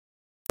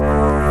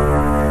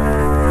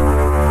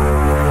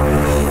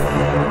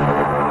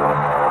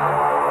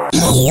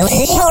1,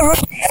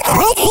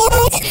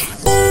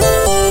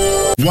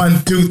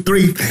 2,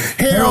 3,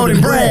 Harold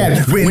and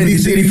Brad, Windy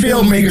City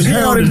Filmmakers,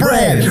 Harold and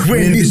Brad,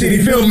 Windy City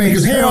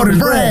Filmmakers, Harold and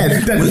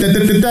Brad.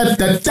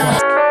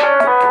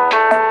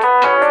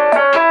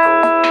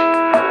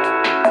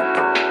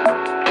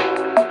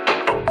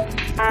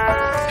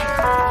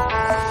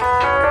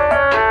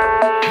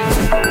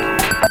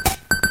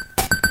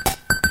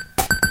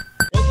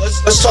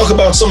 Let's talk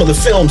about some of the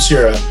films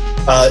here.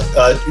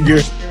 Your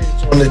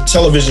experience on the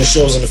television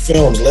shows and the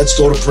films. Let's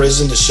Go to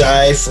Prison, The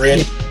Chi,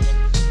 Fred.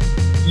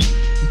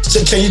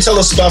 Can you tell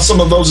us about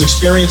some of those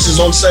experiences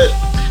on set?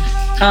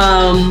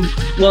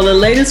 Well, the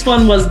latest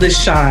one was The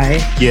Chi.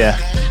 Yeah.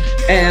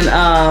 And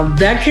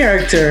that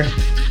character,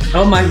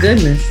 oh my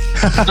goodness.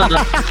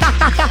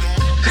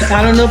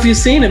 I don't know if you've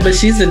seen it, but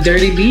she's a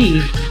dirty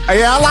bee.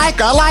 Yeah, I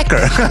like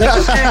her.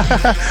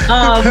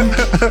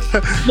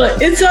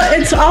 But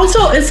it's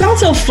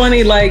also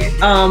funny. Like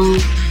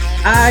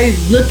I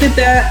looked at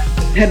that,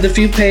 had the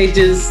few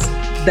pages,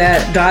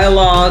 that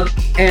dialogue,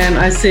 and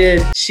I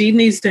said she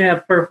needs to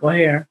have purple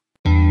hair.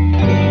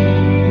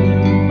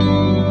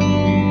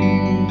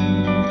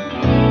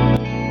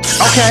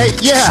 Okay,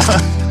 yeah.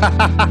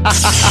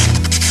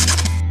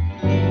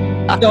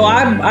 So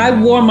I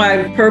wore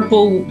my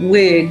purple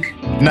wig.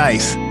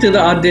 Nice. To the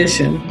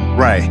audition.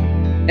 Right.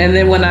 And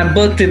then when I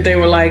booked it, they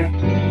were like,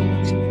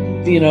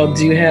 do you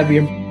have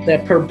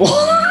that purple?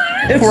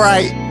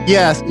 Right.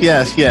 Yes.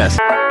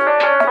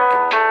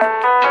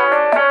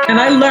 And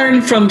I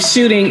learned from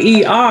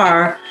shooting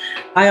ER.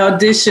 I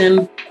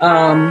auditioned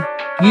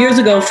years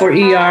ago for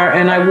ER,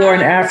 and I wore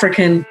an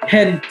African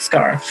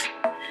headscarf.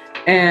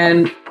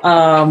 And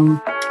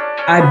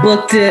I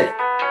booked it.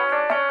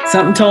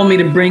 Something told me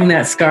to bring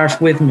that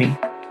scarf with me.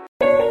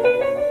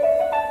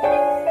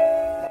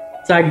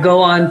 So I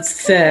go on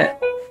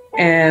set,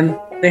 and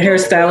the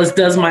hairstylist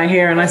does my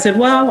hair. And I said,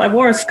 well, I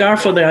wore a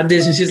scarf for the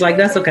audition. She's like,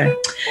 that's okay.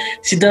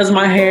 She does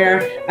my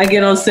hair. I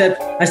get on set.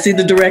 I see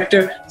the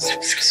director.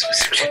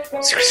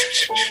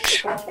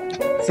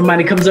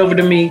 Somebody comes over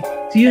to me.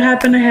 Do you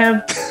happen to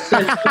have the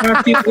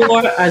scarf you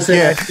wore? I said,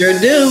 yeah. I sure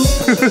do.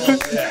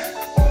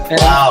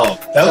 Wow.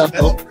 That's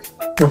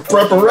for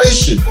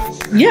preparation.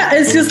 Yeah,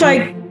 it's just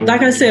like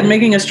I said,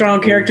 making a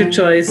strong character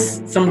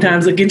choice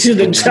sometimes will get you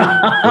the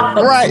job.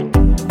 Right.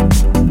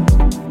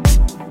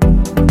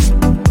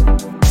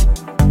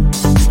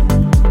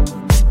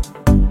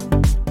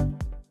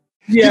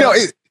 Yeah.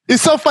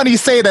 It's so funny you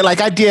say that.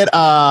 Like I did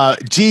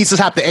Jesus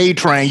Have to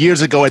A-Train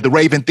years ago at the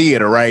Raven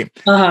Theater, right?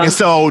 Uh-huh. And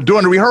so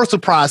during the rehearsal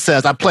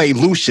process, I played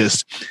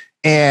Lucius.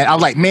 And I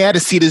was like, man, to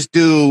see this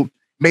dude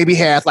maybe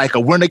has like a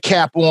winter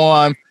cap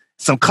on,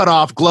 some cut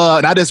off glove.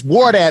 And I just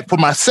wore that for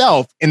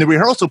myself in the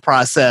rehearsal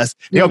process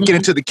to help get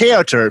into the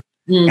character.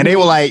 Mm-hmm. And they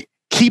were like,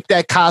 keep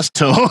that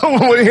costume.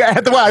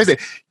 After a while, I said,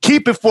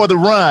 keep it for the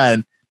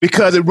run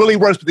because it really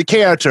works with the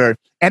character.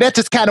 And that's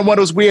just kind of one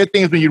of those weird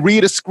things when you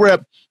read a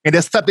script and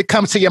there's something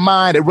comes to your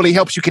mind that really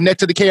helps you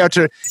connect to the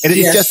character. And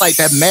it's just like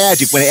that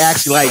magic when it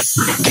actually like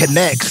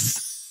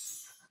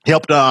connects,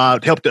 helped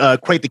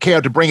create the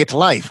character, bring it to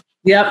life.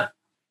 Yep.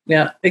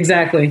 Yeah,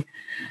 exactly.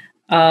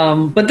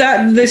 But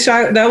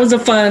that was a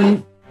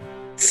fun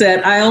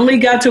set. I only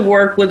got to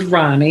work with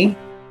Ronnie.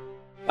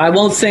 I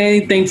won't say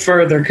anything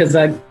further because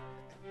I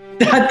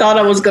thought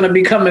I was going to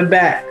be coming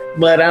back,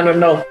 but I don't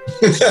know.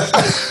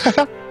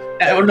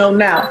 I don't know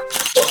now.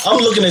 I'm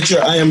looking at your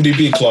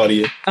IMDb,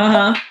 Claudia.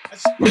 Uh-huh.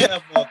 We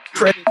have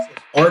credits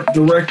of art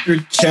director,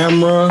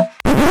 camera.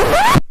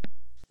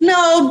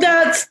 No,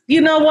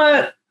 you know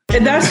what?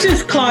 That's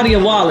just Claudia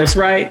Wallace,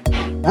 right?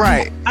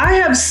 Right. I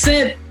have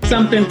sent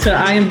something to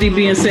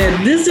IMDb and said,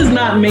 this is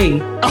not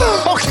me.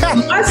 Okay.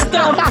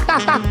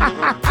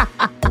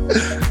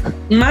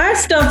 My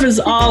stuff is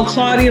all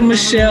Claudia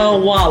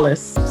Michelle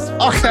Wallace.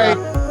 Okay.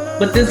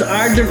 But this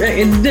art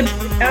director,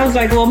 I was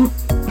like, well,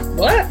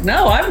 what?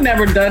 No, I've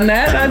never done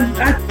that.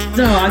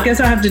 I guess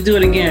I have to do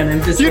it again.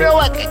 And just. You know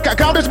what?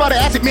 I'm just about to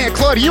ask it, man,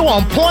 Claudia, you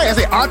on point. I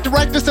say art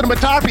director,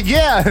 cinematography.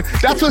 Yeah,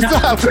 that's what's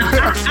up.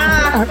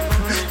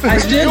 I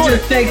should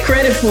just take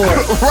credit for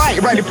it. Right.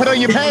 You put it on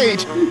your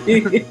page.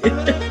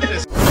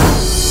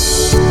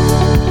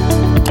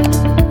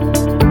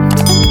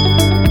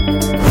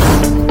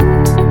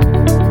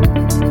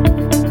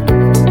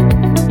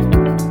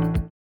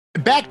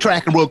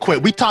 Backtracking real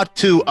quick, we talked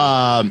to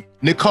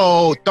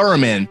Nicole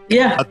Thurman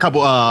a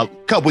couple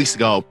weeks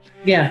ago.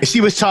 Yeah. And she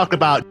was talking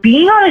about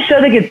being on a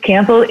show that gets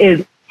canceled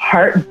is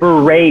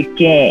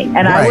heartbreaking.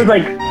 And I was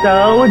like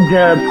so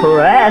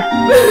depressed.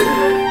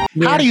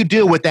 How do you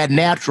deal with that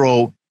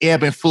natural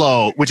ebb and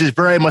flow, which is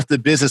very much the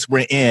business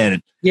we're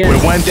in? Yeah.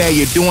 Where one day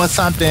you're doing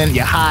something,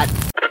 you're hot.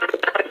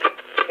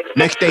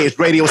 Next day it's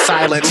radio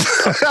silence.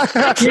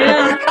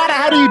 Yeah.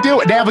 How do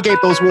you navigate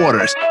those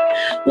waters?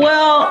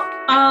 Well,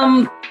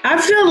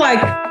 I feel like,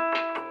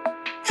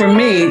 for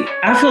me,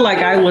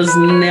 I was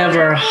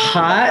never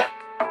hot.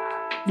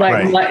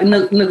 Like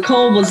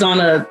Nicole was on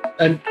a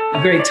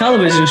great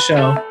television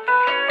show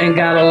and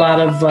got a lot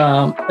of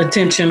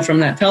attention from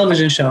that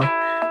television show.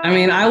 I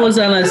mean, I was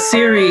on a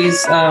series,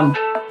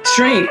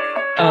 Shrink,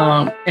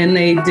 and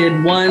they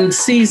did one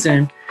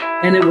season,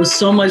 and it was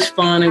so much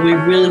fun, and we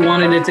really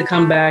wanted it to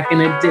come back,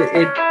 and it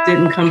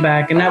didn't come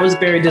back, and that was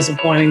very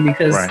disappointing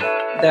because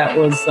that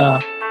was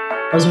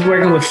I was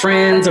working with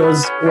friends, I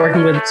was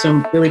working with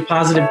some really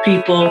positive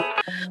people,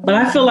 but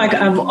I feel like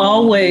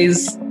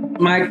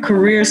my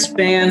career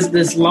spans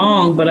this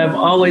long, but I've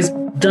always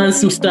done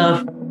some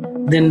stuff,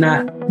 then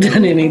not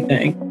done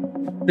anything,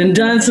 then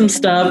done some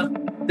stuff,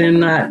 then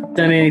not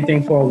done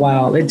anything for a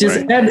while. It is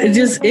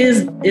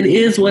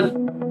what,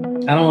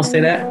 I don't want to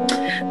say that,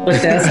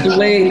 but that's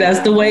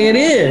the way it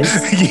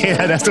is.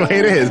 Yeah, that's the way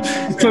it is.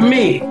 For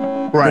me.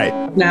 Right.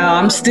 Now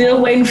I'm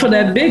still waiting for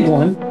that big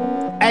one.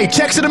 Hey,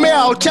 checks in the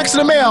mail.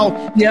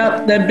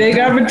 Yep, that big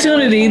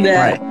opportunity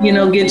that,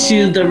 gets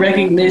you the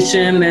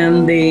recognition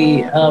and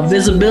the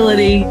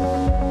visibility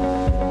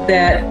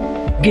that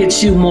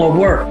gets you more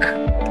work.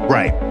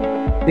 Right.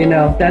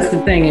 That's the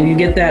thing. And you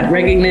get that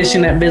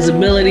recognition, that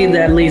visibility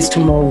that leads to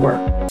more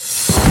work.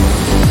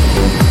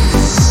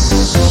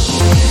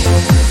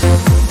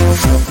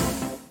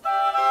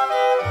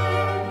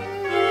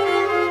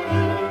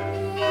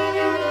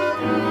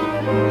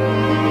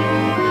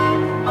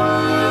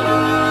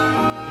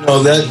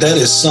 That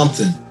is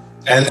something.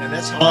 And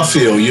that's how I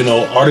feel,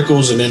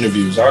 articles and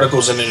interviews.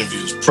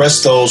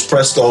 Press those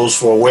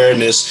for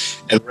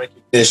awareness and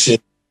recognition,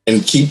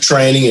 and keep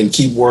training and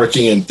keep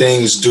working, and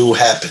things do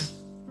happen.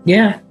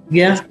 Yeah.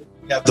 You have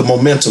the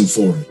momentum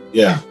for it.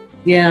 Yeah.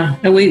 Yeah.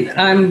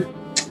 And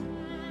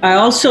I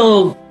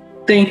also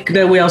think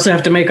that we also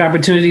have to make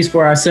opportunities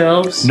for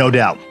ourselves. No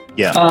doubt.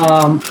 Yeah.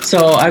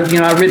 So I've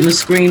written a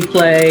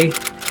screenplay.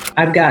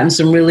 I've gotten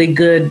some really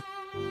good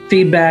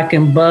feedback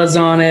and buzz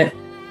on it.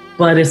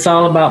 But it's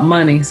all about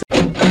money. So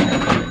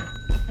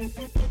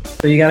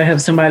you got to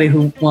have somebody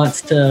who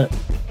wants to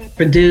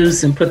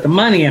produce and put the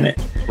money in it.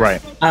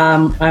 Right.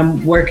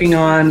 I'm working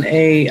on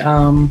a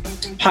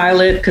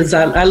pilot because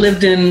I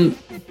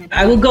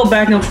would go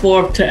back and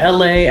forth to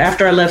LA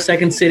after I left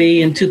Second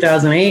City in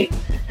 2008.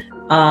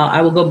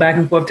 I would go back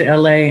and forth to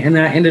LA, and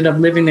then I ended up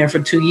living there for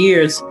 2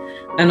 years.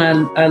 And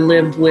I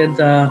lived with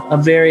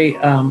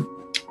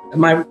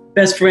my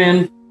best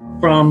friend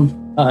from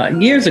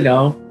years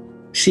ago.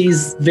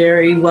 She's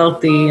very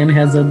wealthy and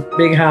has a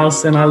big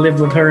house, and I live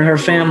with her and her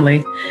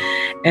family.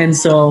 And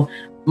so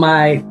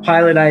my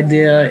pilot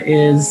idea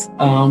is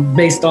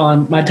based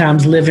on my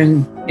times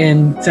living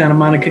in Santa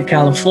Monica,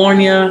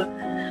 California,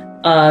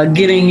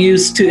 getting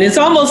used to, it's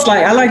almost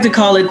like, I like to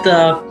call it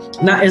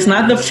it's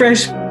not the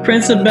Fresh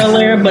Prince of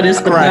Bel-Air, but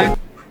it's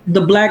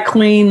the Black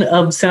Queen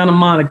of Santa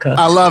Monica.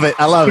 I love it.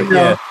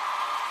 Yeah.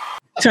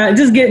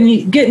 Just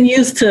getting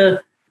used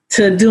to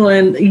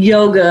doing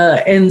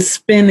yoga and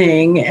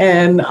spinning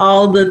and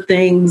all the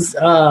things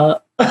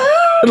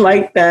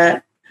like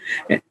that.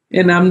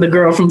 And I'm the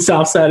girl from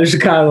South Side of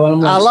Chicago.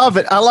 And I love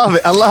it.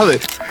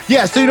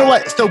 Yeah, so you know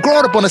what? So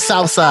growing up on the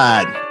South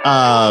Side,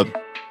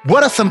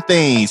 what are some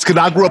things, because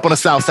I grew up on the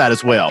South Side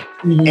as well,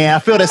 and I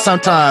feel that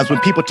sometimes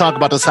when people talk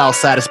about the South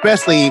Side,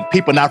 especially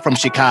people not from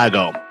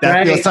Chicago,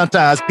 I feel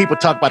sometimes people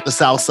talk about the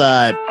South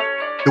Side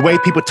the way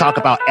people talk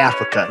about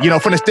Africa,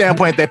 from the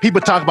standpoint that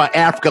people talk about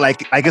Africa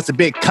like it's a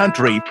big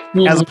country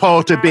as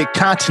opposed to a big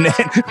continent,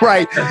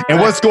 right? And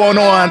what's going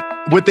on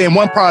within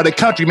one part of the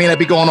country may not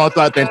be going on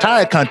throughout the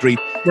entire country.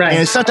 Right.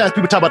 And sometimes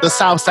people talk about the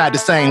South Side the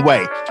same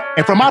way.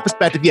 And from my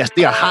perspective, yes,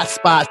 there are hot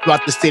spots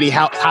throughout the city,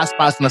 hot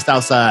spots on the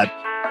South Side,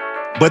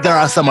 but there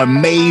are some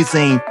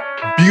amazing,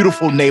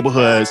 beautiful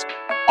neighborhoods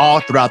all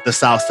throughout the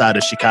South Side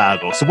of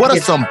Chicago. So what are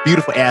some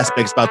beautiful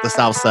aspects about the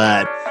South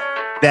Side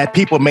that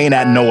people may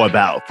not know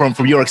about from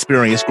your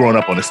experience growing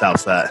up on the South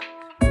Side?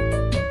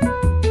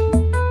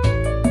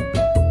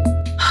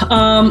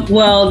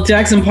 Well,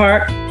 Jackson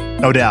Park.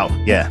 No doubt,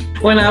 yeah.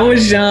 When I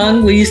was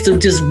young, we used to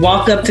just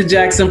walk up to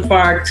Jackson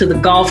Park to the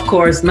golf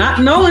course,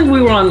 not knowing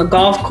we were on the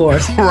golf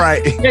course.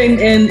 Right.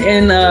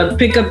 And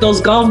pick up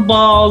those golf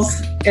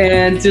balls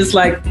and just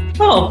like,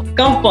 oh,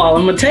 golf ball,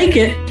 I'm going to take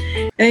it.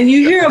 And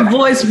you hear a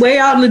voice way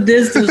out in the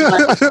distance,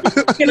 like,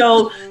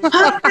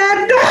 hop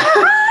that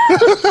dog.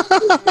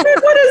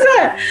 What is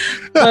that?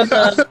 But,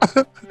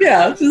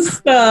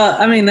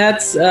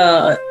 that's,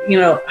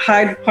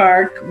 Hyde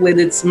Park with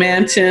its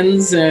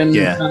mansions. And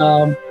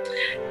I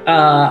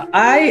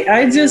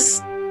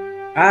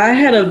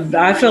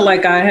feel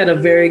like I had a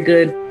very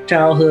good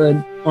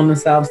childhood on the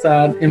South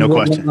Side in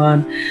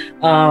Woodlawn,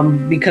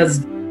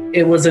 because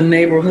it was a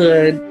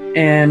neighborhood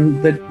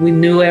and we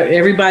knew,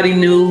 everybody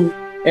knew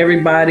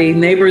everybody,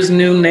 neighbors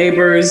knew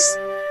neighbors.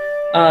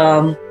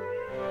 And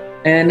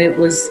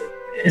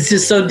it's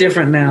just so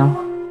different now.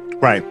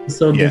 Right. It's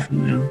so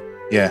different now.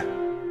 Yeah.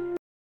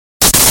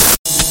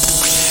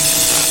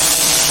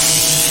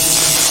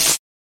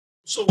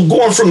 So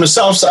going from the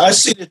South Side, I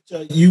see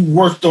that you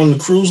worked on the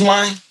cruise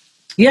line.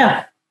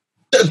 Yeah.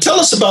 Tell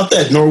us about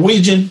that,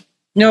 Norwegian.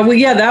 No,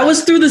 that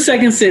was through the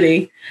Second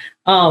City.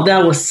 Oh,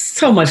 that was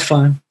so much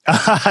fun.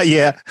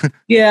 Yeah.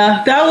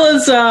 Yeah, that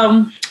was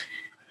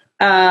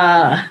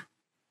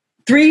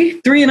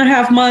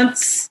 3.5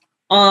 months.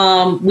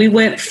 We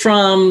went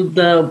from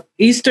the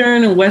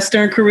Eastern and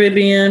Western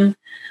Caribbean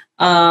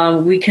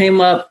We came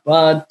up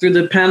through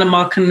the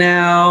Panama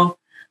Canal.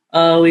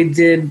 We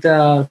did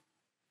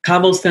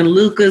Cabo San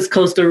Lucas,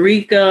 Costa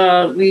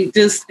Rica.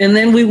 And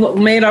then we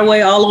made our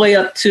way all the way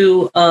up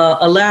to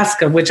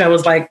Alaska, which I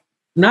was like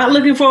not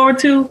looking forward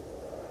to,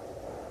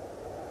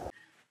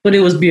 but it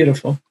was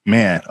beautiful.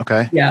 Man,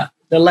 okay. Yeah,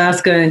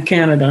 Alaska and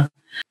Canada.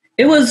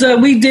 It was,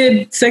 we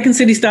did Second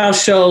City style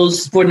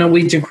shows for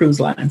Norwegian Cruise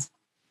Lines.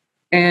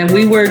 And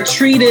we were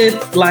treated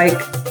like,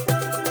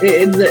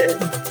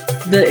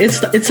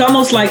 it's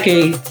almost like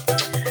a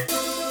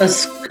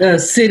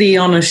city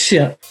on a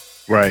ship.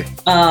 Right.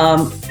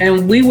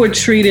 And we were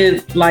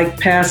treated like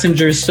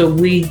passengers, so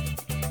we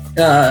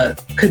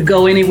could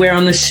go anywhere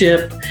on the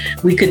ship.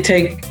 We could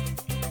take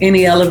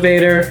any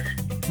elevator.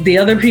 The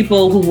other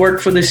people who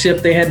worked for the ship,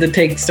 they had to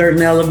take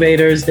certain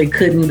elevators. They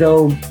couldn't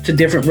go to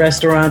different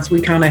restaurants. We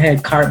kind of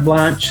had carte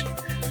blanche.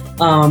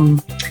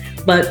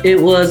 But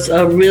it was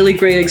a really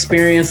great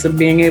experience of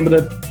being able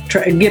to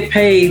get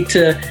paid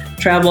to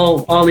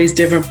travel all these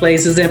different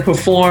places and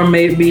perform.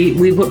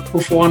 We would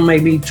perform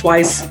maybe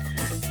twice,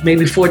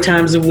 maybe 4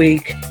 times a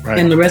week. Right.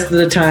 And the rest of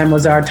the time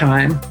was our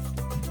time.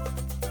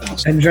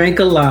 I drank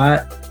a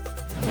lot.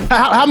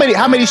 How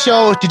many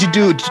shows did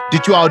you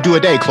all do a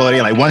day,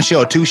 Claudia? Like 1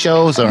 show or 2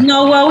 shows? Or?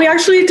 No, well, we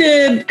actually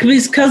did,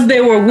 because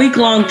they were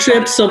week-long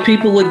trips, so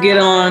people would get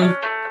on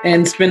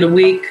and spend a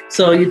week.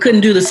 So you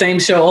couldn't do the same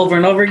show over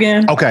and over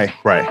again. Okay,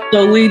 right.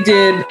 So we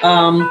did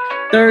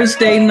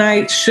Thursday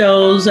night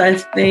shows. I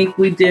think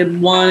we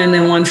did 1 and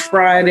then 1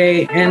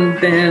 Friday. And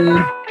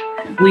then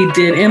we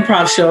did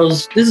improv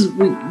shows.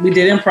 We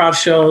did improv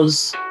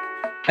shows,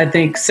 I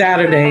think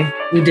Saturday.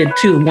 We did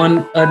 2,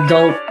 1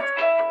 adult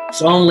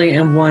only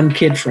and 1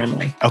 kid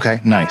friendly. Okay,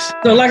 nice.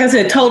 So like I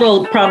said,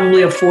 total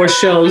probably of 4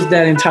 shows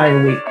that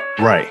entire week.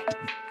 Right.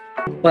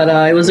 But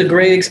it was a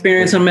great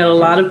experience. I met a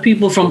lot of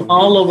people from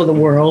all over the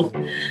world.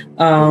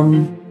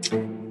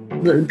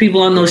 The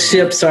people on those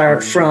ships are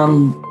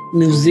from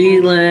New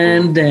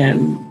Zealand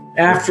and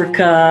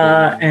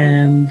Africa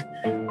and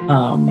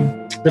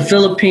the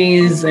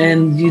Philippines,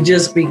 and you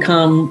just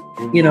become,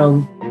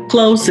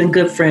 close and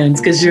good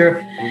friends because you're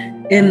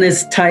in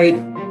this tight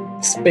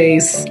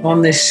space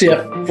on this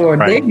ship for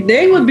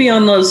they would be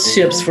on those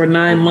ships for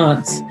 9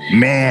 months,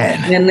 man,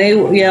 and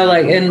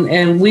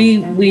and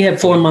we had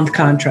 4-month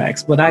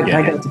contracts, but I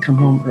got to come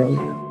home early.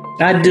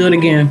 I'd do it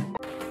again.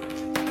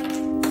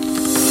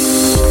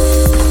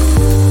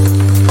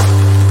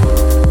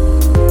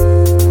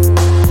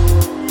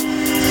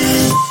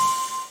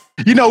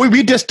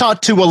 We just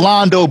talked to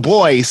Orlando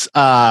Boyce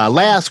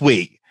last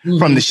week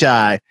from The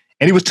Chi,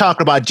 and he was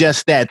talking about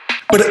just that.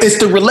 But it's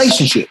the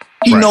relationship.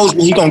 He knows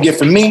what he's going to get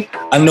from me.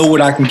 I know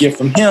what I can get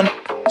from him.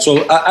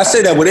 So I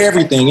say that with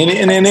everything. And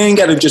it ain't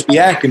got to just be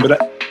acting, but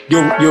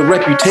your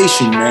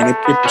reputation, man, it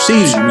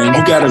precedes you, man.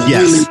 You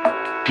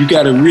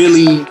got to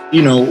really,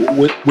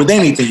 with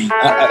anything.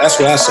 That's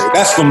what I say.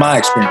 That's from my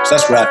experience.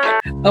 That's what I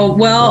think. Oh,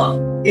 well,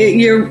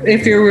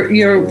 if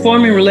you're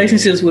forming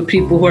relationships with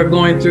people who are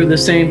going through the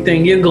same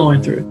thing you're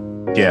going through.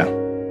 Yeah.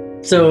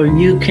 So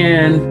you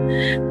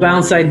can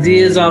bounce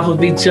ideas off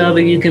of each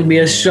other. You can be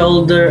a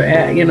shoulder,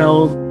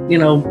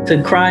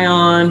 to cry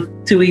on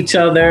to each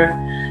other.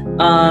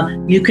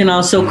 You can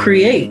also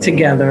create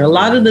together. A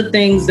lot of the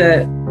things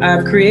that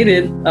I've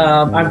created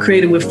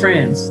with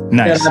friends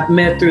that I've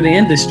met through the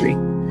industry.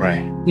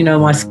 Right.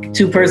 My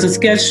 2-person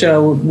sketch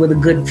show with a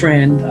good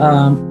friend,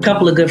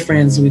 couple of good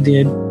friends. We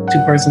did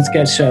 2-person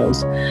sketch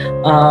shows.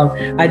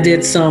 I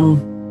did some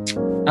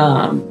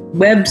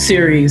web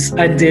series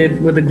I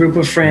did with a group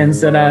of friends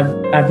that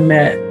I've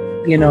met,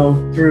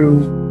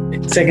 through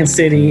Second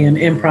City and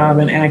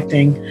improv and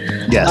acting.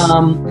 Yes.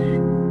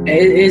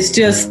 It's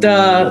just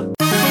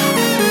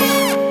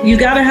you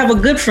got to have a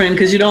good friend,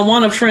 because you don't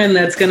want a friend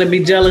that's going to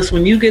be jealous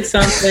when you get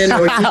something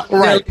or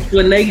jealous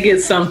when they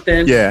get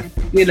something. Yeah.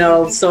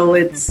 So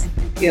it's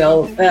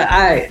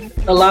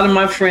a lot of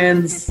my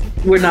friends,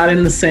 we're not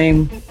in the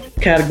same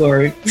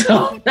category.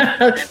 So,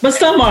 but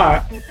some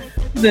are.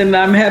 Then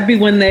I'm happy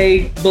when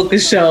they book a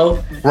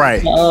show.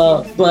 Right.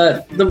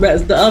 But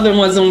the other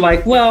ones, I'm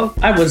like, well,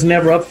 I was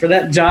never up for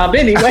that job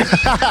anyway.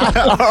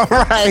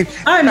 Right.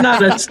 I'm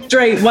not a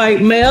straight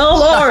white male,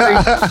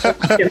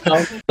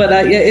 But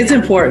it's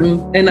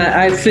important, and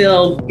I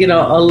feel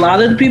a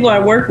lot of the people I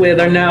work with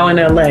are now in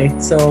LA,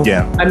 so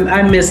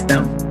I miss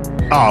them.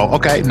 Oh,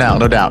 okay.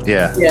 No doubt.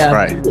 Yeah. Yeah.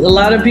 Right. A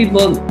lot of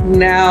people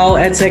now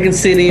at Second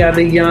City are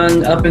the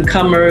young up and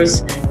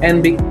comers,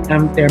 and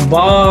I'm their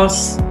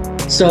boss.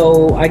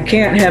 So I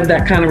can't have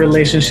that kind of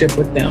relationship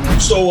with them.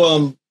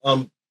 So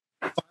 5-10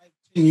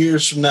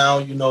 years from now,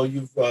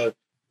 you've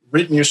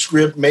written your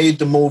script, made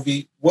the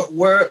movie.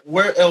 Where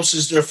else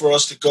is there for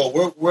us to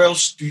go? Where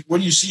else do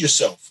you see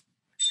yourself?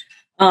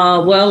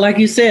 Well, like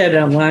you said,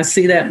 when I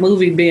see that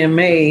movie being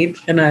made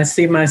and I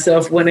see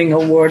myself winning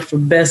an award for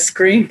best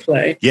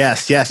screenplay.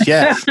 Yes. Best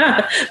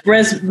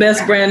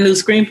brand new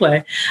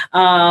screenplay.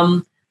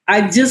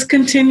 I just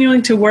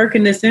continuing to work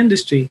in this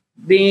industry,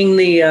 being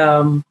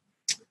the,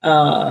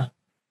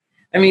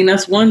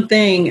 that's one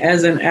thing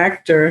as an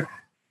actor.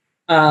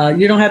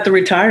 You don't have to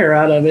retire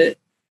out of it.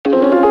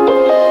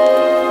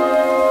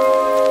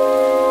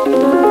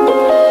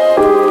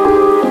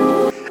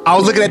 I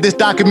was looking at this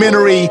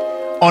documentary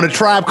on A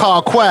Tribe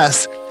Called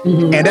Quest,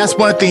 and that's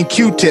one thing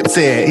Q-Tip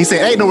said. He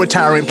said, ain't no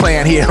retirement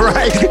plan here,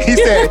 right? He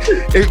said,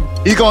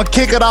 he's going to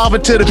kick it off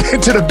into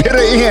the bitter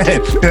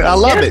end. I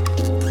love it.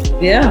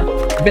 Yeah.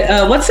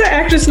 What's the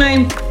actress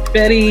name?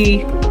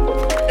 Betty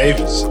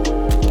Davis.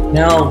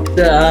 No,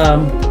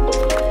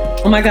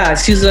 oh my God,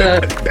 she's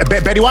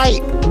Betty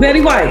White.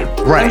 Betty White.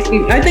 Right.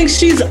 I think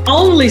she's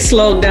only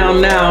slowed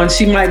down now, and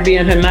she might be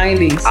in her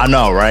 90s. I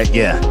know, right?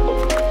 Yeah.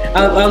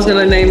 I was going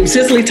to name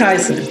Cicely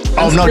Tyson.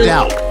 No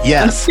doubt.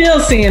 Yes. I'm still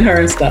seeing her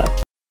and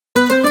stuff.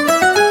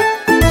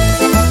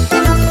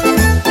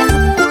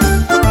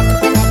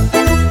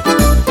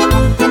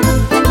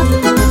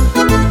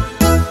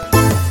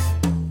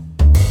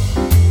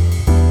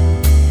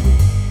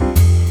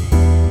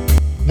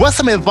 What's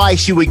some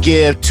advice you would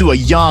give to a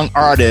young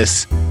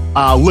artist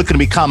looking to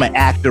become an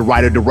actor,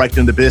 writer,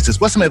 director in the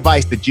business? What's some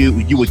advice that you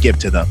would give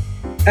to them?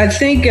 I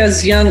think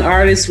as young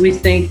artists, we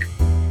think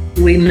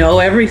we know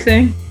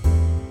everything.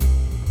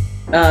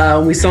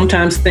 We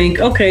sometimes think,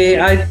 okay,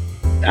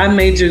 I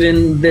majored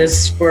in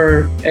this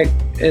for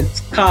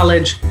it's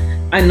college.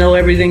 I know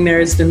everything there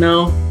is to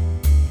know.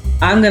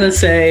 I'm going to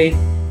say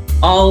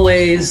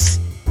always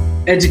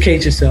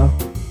educate yourself.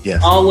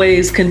 Yes.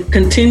 Always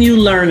continue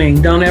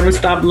learning. Don't ever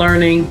stop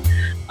learning.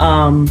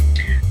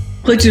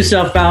 Put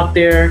yourself out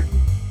there.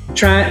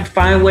 Try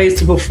find ways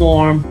to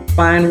perform.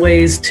 Find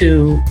ways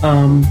to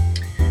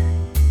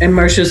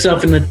immerse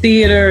yourself in the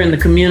theater, in the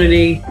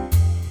community.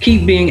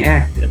 Keep being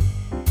active.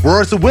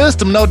 Words of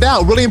wisdom, no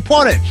doubt, really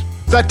important.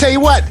 So I tell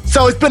you what.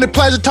 So it's been a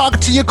pleasure talking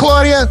to you,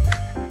 Claudia.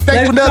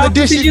 Thanks for another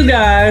edition. To you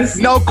guys.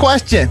 No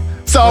question.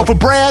 So for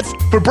Brad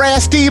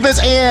Stevens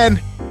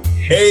and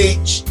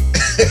H.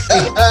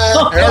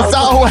 As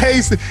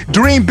always,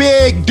 dream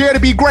big, dare to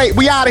be great.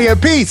 We out of here.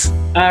 Peace.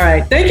 All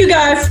right. Thank you,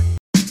 guys.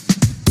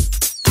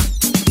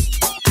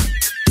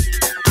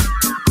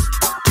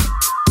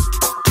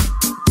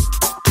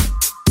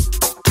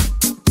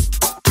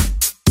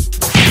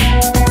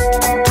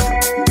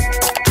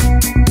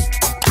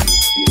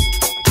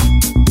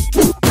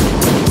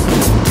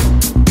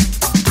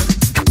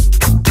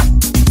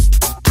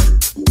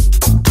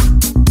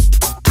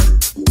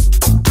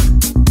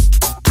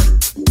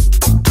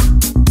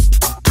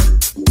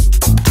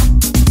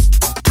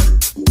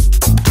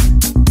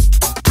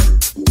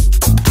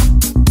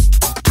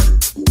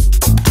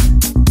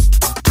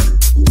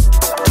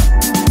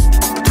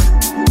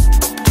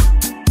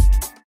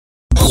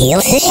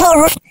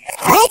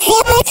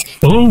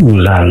 Ooh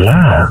la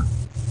la.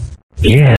 Yeah.